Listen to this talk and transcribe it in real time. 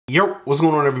Yo, what's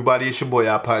going on everybody? It's your boy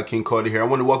iPodKingCarter here. I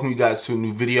want to welcome you guys to a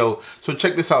new video. So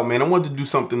check this out, man. I wanted to do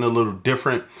something a little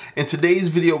different. In today's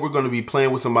video, we're going to be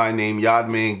playing with somebody named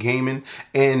YaadManGaming,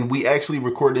 and we actually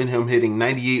recorded him hitting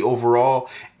 98 overall,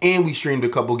 and we streamed a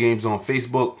couple games on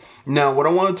Facebook. Now, what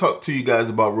I want to talk to you guys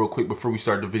about real quick before we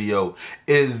start the video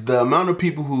is the amount of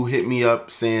people who hit me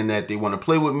up saying that they want to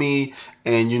play with me,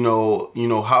 and you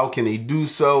know how can they do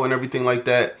so and everything like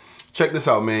that. Check this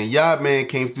out, man. YaadMan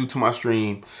came through to my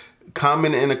stream,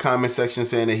 commented in the comment section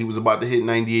saying that he was about to hit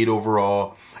 98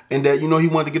 overall and that, he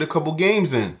wanted to get a couple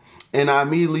games in. And I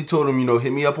immediately told him,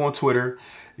 hit me up on Twitter,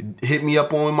 hit me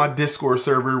up on my Discord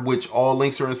server, which all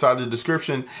links are inside the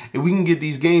description, and we can get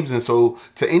these games in. So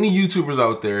to any YouTubers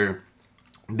out there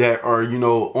that are,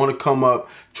 on a come up,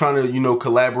 trying to,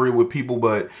 collaborate with people,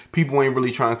 but people ain't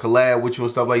really trying to collab with you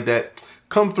and stuff like that,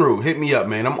 come through, hit me up,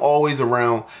 man. I'm always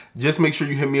around. Just make sure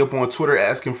you hit me up on Twitter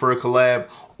asking for a collab,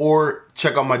 or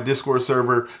check out my Discord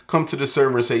server. Come to the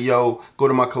server and say, yo, go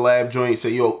to my collab joint, say,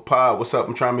 yo, Pod, what's up?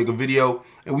 I'm trying to make a video,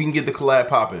 and we can get the collab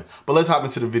popping. But let's hop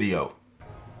into the video.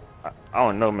 I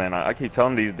don't know, man. I keep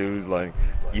telling these dudes, like,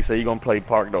 you say you're going to play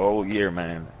Park the whole year,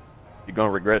 man. You're going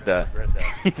to regret that.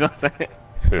 You know what I'm saying?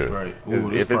 That's right.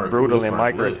 Ooh, if it's brutal in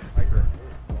micro,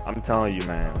 I'm telling you,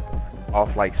 man,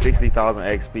 off like 60,000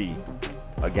 XP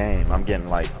a game, I'm getting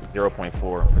like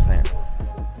 0.4%.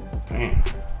 Damn.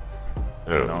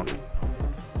 You know?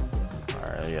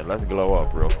 Alright, yeah, let's glow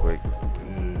up real quick.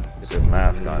 Get this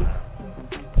mascot.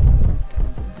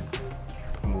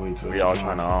 I'm gonna wait till we all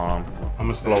trying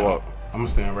to glow up. I'm gonna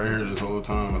stand right here this whole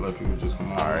time and let people just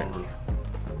come on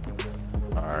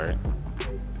over. Alright.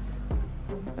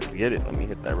 Let's get it. Let me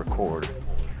hit that record.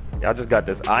 Yeah, I just got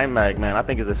this iMac, man. I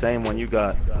think it's the same one you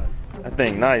got. That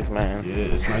thing nice, man. Yeah,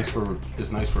 it's nice for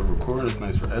recording, it's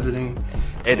nice for editing.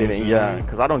 Editing, yeah,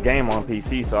 because I don't game on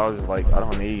PC, so I was just like, I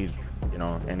don't need,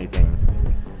 anything.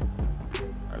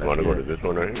 You want to go to this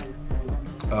one right here?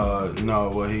 No,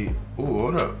 well ooh,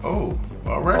 hold up. Oh,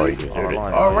 already?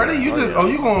 Already? You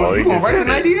going right to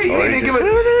 98? He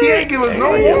ain't give us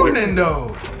no warning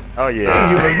though. Oh yeah.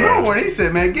 He ain't give us no warning. He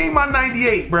said, man, give me my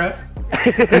 98, bruh.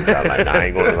 Like, I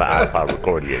ain't going to let iPod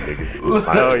record yet, nigga.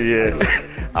 Oh yeah.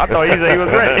 I thought he said he was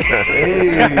ready.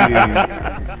 Hey.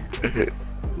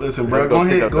 Listen, bro, go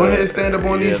ahead and stand up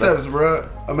on these steps, bro.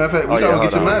 A matter of fact, we gotta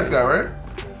get your mascot, right?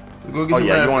 Let's go get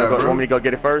your mascot, bro. Want me to go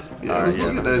get it first? Yeah, let's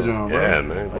go get that joint, bro. Yeah,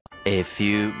 man. A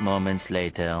few moments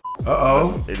later.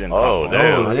 Uh-oh. Damn. Oh,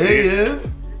 there he is.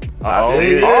 Oh, there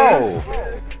he is.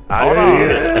 There he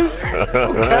is.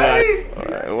 Okay.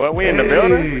 Well, we in the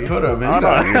building? Hold up, man.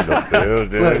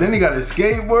 Look, then he got his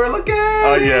skateboard. Look at it.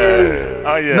 Oh, yeah.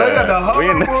 Oh, yeah. No, he got the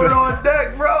hoverboard on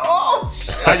deck, bro. Oh,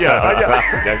 shit. Oh,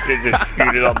 yeah. That shit just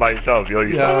shoot it up by itself, yo.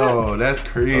 Yo, that's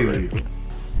crazy.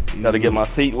 Gotta get my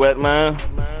feet wet, man.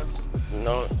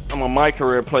 I'm a my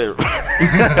career player.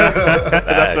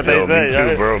 That's what they say, me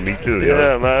too, bro. Me too, yo.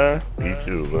 Yeah, man. Me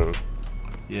too, bro.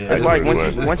 Yeah, it's like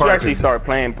once you actually start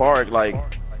playing Park, like,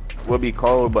 we'll be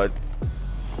cold, but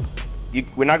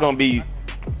we're not gonna be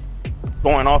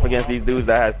going off against these dudes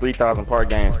that has 3,000 Park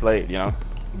games played,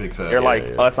 Big fact. They're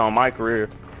like us on my career,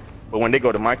 but when they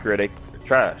go to my career, they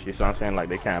trash. You know what I'm saying? Like,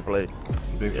 they can't play.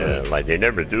 Big yeah, like they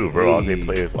never do, bro. All they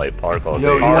play is like Park all day.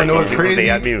 Yo, you wanna know what's crazy? They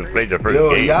haven't even played their first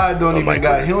game. Y'all don't even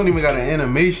got. He don't even got an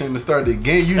animation to start the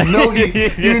game. You know he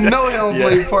don't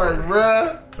play Park,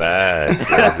 bruh. Bad.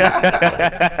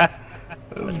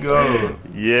 Let's go.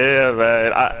 Yeah,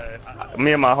 man.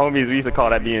 Me and my homies, we used to call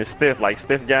that being stiff, like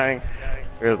stiff gang.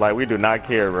 It was like, we do not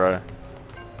care, bro.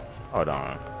 Hold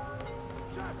on.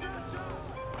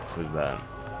 Who's that?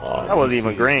 Oh, that wasn't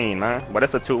even green, man. But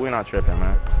it's a 2. We're not tripping,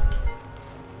 man.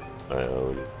 Alright.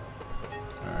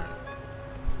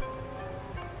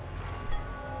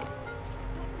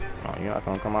 Oh, you're not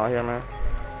gonna come out here, man?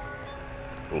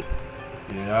 Ooh.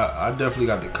 Yeah, I definitely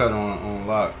got the cut on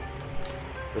lock.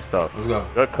 Good stuff. Let's go.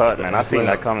 Good cut, man. I seen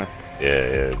that coming.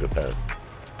 Yeah, good pass.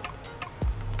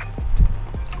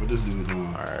 What this dude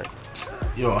doing? Alright.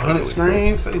 Yo, 100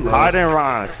 screens? Say less. Hide and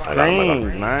run. Screens,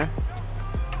 man.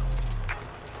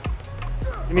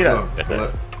 Give me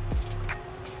that.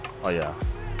 Oh, yeah.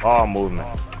 All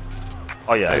movement.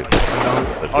 Oh, yeah. Hey,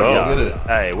 oh, yeah. Get it.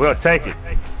 Hey, we'll take it.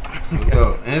 Let's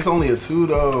go. And it's only a 2,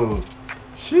 though.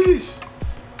 Sheesh.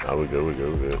 Oh, we good.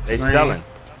 They selling.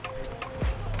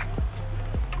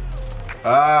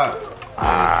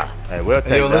 Hey, we'll take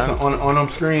hey, yo, that. listen, on them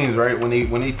screens, right? When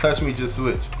they touch me, just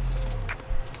switch.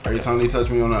 Every time they touch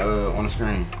me on the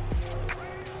screen.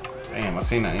 Damn, I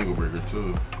seen that angle breaker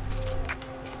too.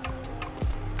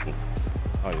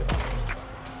 Oh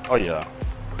yeah. Oh yeah.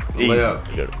 Lay up.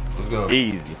 Let's go.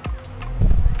 Easy.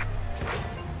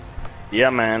 Yeah,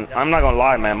 man. I'm not gonna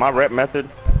lie, man. My rep method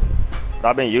that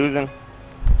I've been using,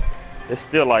 it's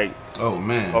still like, oh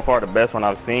man, so far the best one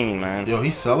I've seen, man. Yo,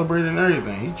 he's celebrating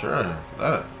everything. He tried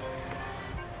that.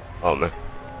 Oh man.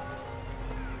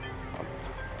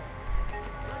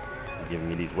 Giving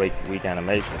me these weak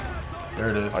animations.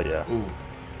 There it is. Oh yeah. Ooh.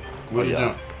 Where'd he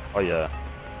jump? Oh yeah.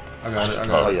 I got it.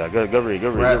 Oh yeah. Good read.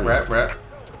 Rap.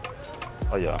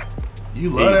 Oh yeah. You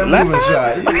love that moving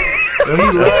shot. Yo, he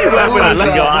love that moving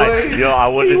shot, boy. Yo, I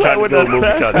wasn't trying to do a movie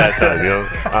shot that time, yo.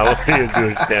 I was here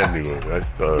doing standing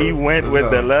one. He went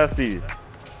with the lefty.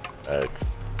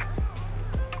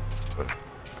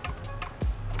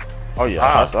 Oh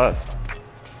yeah, that's us.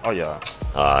 Oh yeah.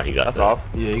 He got that's that. off.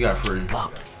 Yeah, he got free.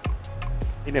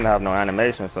 He didn't have no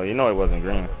animation, so you know it wasn't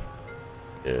green.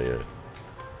 Yeah.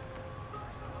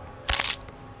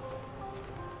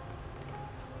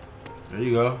 There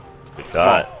you go. Good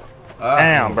shot.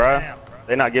 Damn, bro.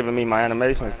 They not giving me my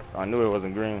animations. I knew it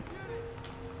wasn't green.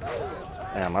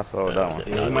 Damn, I sold that one.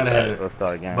 Yeah, you might have had Let's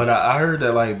start again. But I heard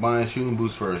that like buying shooting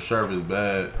boots for a sharp is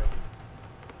bad.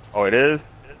 Oh, it is?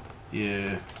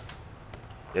 Yeah.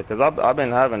 Yeah, because I've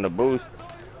been having the boost.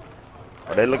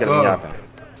 Oh, they looking at me yapping.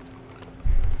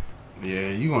 Yeah,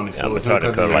 you want to I'm slow trying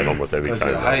to cut like almost every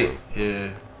time. Height. Yeah.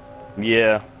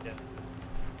 Yeah.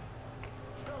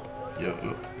 Yo.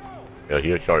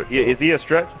 He a sharp. Is he a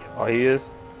stretch? Oh, he is?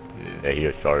 Yeah, he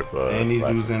a sharp. And these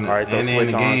dudes in the, right, so and they in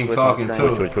the game talking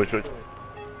too. Switch.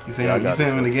 You see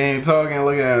him in the game talking.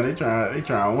 Look at him. They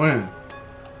trying to win.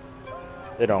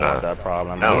 They don't want that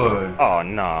problem. Boy. Oh,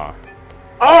 nah.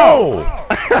 Oh!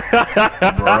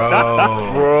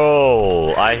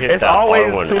 Bro, I hit it's that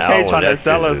always R1 2K trying to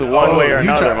sell us one way or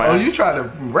another, man. Oh, you try to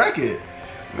wreck it,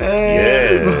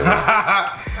 man.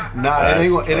 Yeah. Nah, it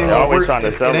ain't gonna work. It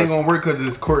ain't gonna work because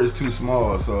this court is too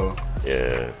small. So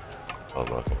yeah. Oh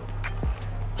my.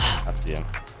 I see him.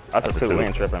 That's a 2. We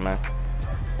ain't tripping, man.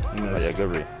 Oh yeah,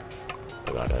 good read.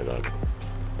 I got it.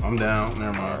 I'm down.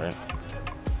 Never mind. Right.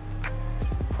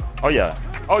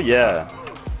 Oh yeah.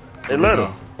 They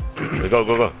little. Go.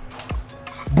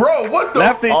 Bro, what the?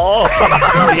 Lefty. Oh,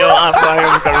 yo, I'm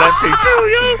flying with the lefty too,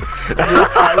 yo.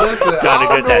 Right, listen, Trying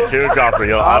to get that teardropper,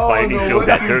 yo. I'm flying these shoes,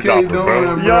 that teardropper,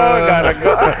 bro. Yo, gotta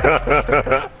go.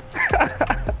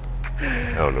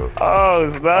 I don't know.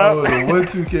 Oh, snap. Oh, what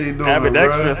 2K doing,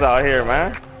 ambidextrous bro? out here,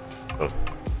 man. Oh.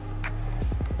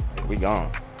 We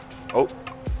gone. Oh.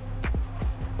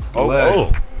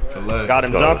 Got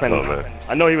him jumping.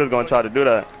 I know he was gonna try to do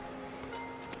that.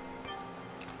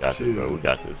 Got this, bro. We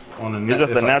got this. It's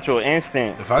just a natural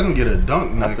instinct. If I can get a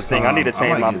dunk That's next the thing. time, I need to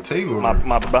change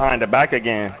my behind the back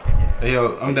again. Hey,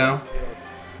 yo, I'm down.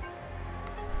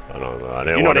 I don't know.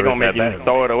 You know they're gonna make you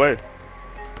throw it away.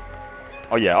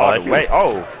 Oh yeah, all the way.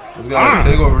 Oh. Let's go.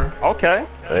 Take over. Okay.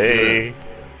 Hey.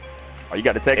 Oh, you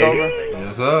got the takeover?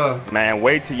 Yes, sir. Man,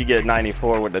 wait till you get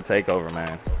 94 with the takeover,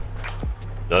 man.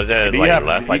 Does that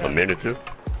last like a minute too?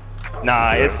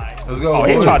 Nah, it's. Let's go. Oh,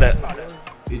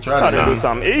 he tried to do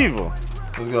something evil.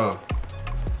 Let's go.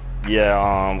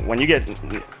 Yeah, when you get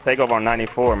takeover on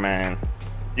 94, man,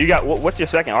 you got what's your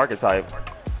second archetype?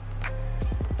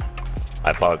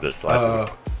 I paused this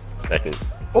second.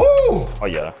 Ooh! Oh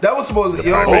yeah. That was supposed to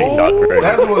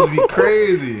that's supposed to be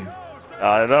crazy.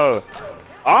 I know.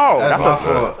 Oh, that's my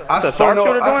fault. I spun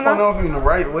off in the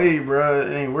right way, bro.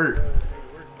 It ain't work.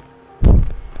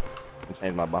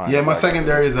 Change my behind. Yeah, my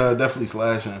secondary is definitely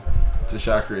slashing to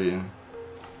shot creating.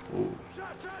 Ooh.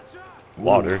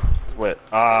 Water. Sweat.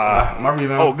 My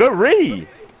rebound. Oh, good read.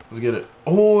 Let's get it.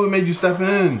 Oh, it made you step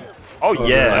in. Oh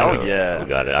yeah. Oh yeah. We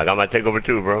got it. I got my takeover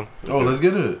too, bro. Oh, let's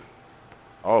get it.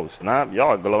 Oh snap!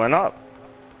 Y'all glowing up.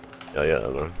 Yeah,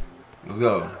 man. Let's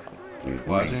go.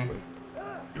 Watching.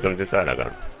 You come to this side. I got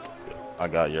it. I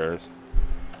got yours.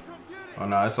 Oh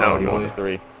no, it's all really.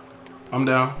 3. I'm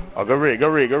down. Oh, go read.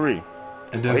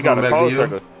 And then he got a cold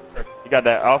circle. You got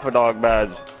that alpha dog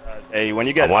badge. Hey, when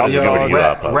you get wrap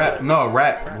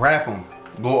them.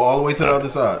 Go all the way to the other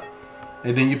side,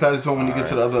 and then you pass it to him when you get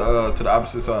to the other to the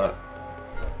opposite side.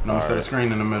 And I'm gonna set a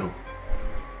screen in the middle.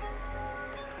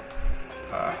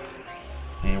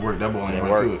 Ain't work. That ball ain't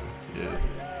right through it. Yeah.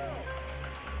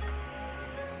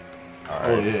 All right.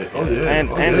 Oh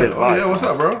yeah. What's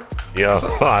up, bro? Yo,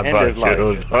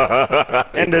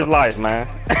 End his life, man.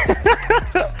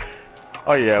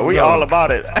 Oh yeah, we all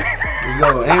about it. Let's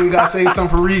go. And we gotta save some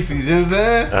for Reese's, you know what I'm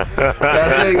saying?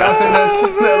 gotta save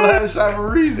that last shot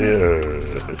for Reese's. Yeah.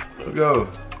 Let's go.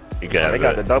 You got they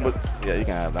got the double. Yeah, you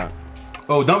can have that.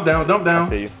 Oh, dump down. I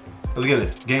see you. Let's get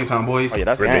it. Game time, boys. Oh yeah,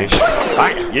 that's game.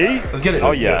 Yeah. Let's get it.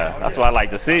 Oh yeah, that's what I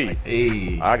like to see.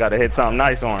 Hey. I gotta hit something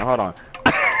nice on it. Hold on.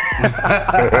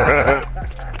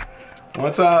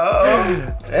 One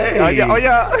time. Hey. Oh yeah. Oh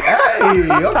yeah. Hey.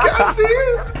 Okay, I see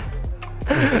it.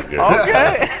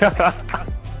 Okay.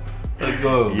 Let's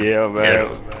go. Yeah,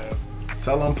 man.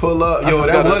 Tell him pull up. Yo,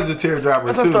 that was a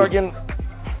teardropper too. Start getting...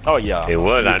 Oh yeah. It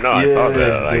was. I know. Yeah, I thought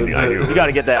that. You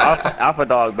gotta get that alpha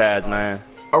dog badge, man.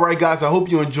 Alright guys, I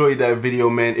hope you enjoyed that video,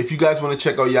 man. If you guys want to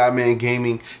check out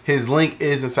YaadManGaming, his link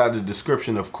is inside the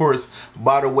description, of course.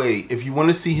 By the way, if you want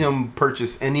to see him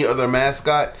purchase any other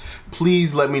mascot,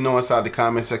 please let me know inside the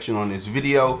comment section on this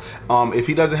video. If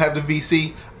he doesn't have the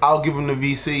VC, I'll give him the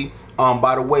VC.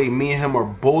 By the way, me and him are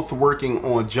both working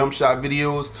on jump shot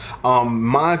videos.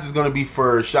 Mine is going to be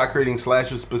for shot creating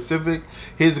slasher specific.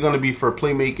 His is going to be for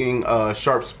playmaking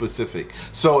sharp specific.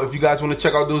 So if you guys want to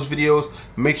check out those videos,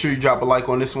 make sure you drop a like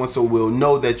on this one so we'll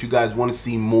know that you guys want to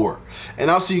see more.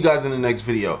 And I'll see you guys in the next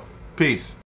video.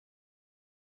 Peace.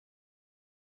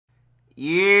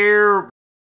 Yeah.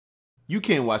 You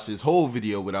can't watch this whole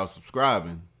video without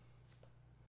subscribing.